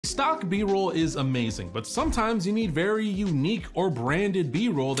Stock B-roll is amazing, but sometimes you need very unique or branded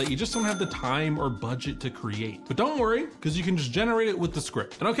B-roll that you just don't have the time or budget to create. But don't worry, because you can just generate it with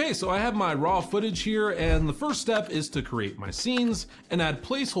Descript. And okay, so I have my raw footage here, and the first step is to create my scenes and add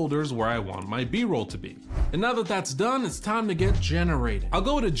placeholders where I want my B-roll to be. And now that that's done, it's time to get generated. I'll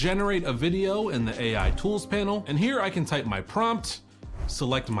go to generate a video in the AI tools panel, and here I can type my prompt,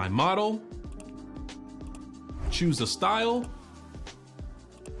 select my model, choose a style,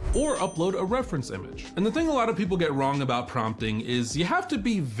 or upload a reference image. And the thing a lot of people get wrong about prompting is you have to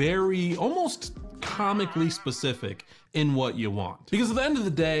be very, almost comically specific in what you want. Because at the end of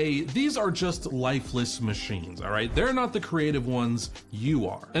the day, these are just lifeless machines, all right? They're not the creative ones, you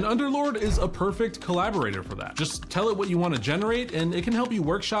are. And Underlord is a perfect collaborator for that. Just tell it what you want to generate and it can help you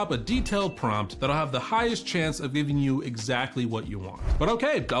workshop a detailed prompt that'll have the highest chance of giving you exactly what you want. But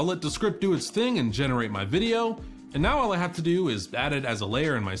okay, I'll let Descript do its thing and generate my video. And now all I have to do is add it as a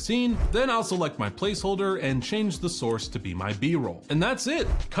layer in my scene, then I'll select my placeholder and change the source to be my B-roll. And that's it,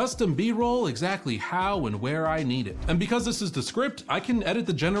 custom B-roll exactly how and where I need it. And because this is Descript, I can edit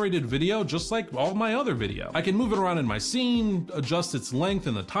the generated video just like all my other video. I can move it around in my scene, adjust its length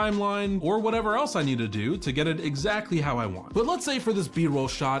in the timeline, or whatever else I need to do to get it exactly how I want. But let's say for this B-roll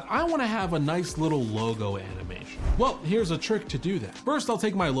shot, I wanna have a nice little logo animation. Well, here's a trick to do that. First, I'll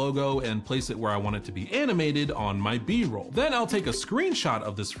take my logo and place it where I want it to be animated on my B-roll. Then I'll take a screenshot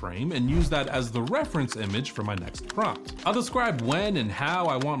of this frame and use that as the reference image for my next prompt. I'll describe when and how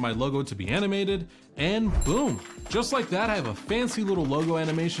I want my logo to be animated, and boom. Just like that, I have a fancy little logo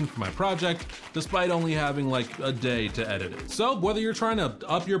animation for my project, despite only having like a day to edit it. So whether you're trying to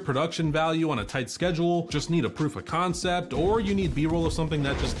up your production value on a tight schedule, just need a proof of concept, or you need B-roll of something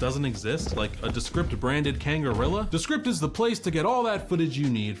that just doesn't exist, like a Descript branded Kangorilla, Descript is the place to get all that footage you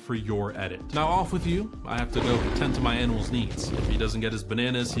need for your edit. Now off with you, I have to go tend to my animal's needs. If he doesn't get his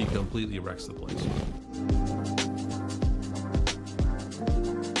bananas, he completely wrecks the place.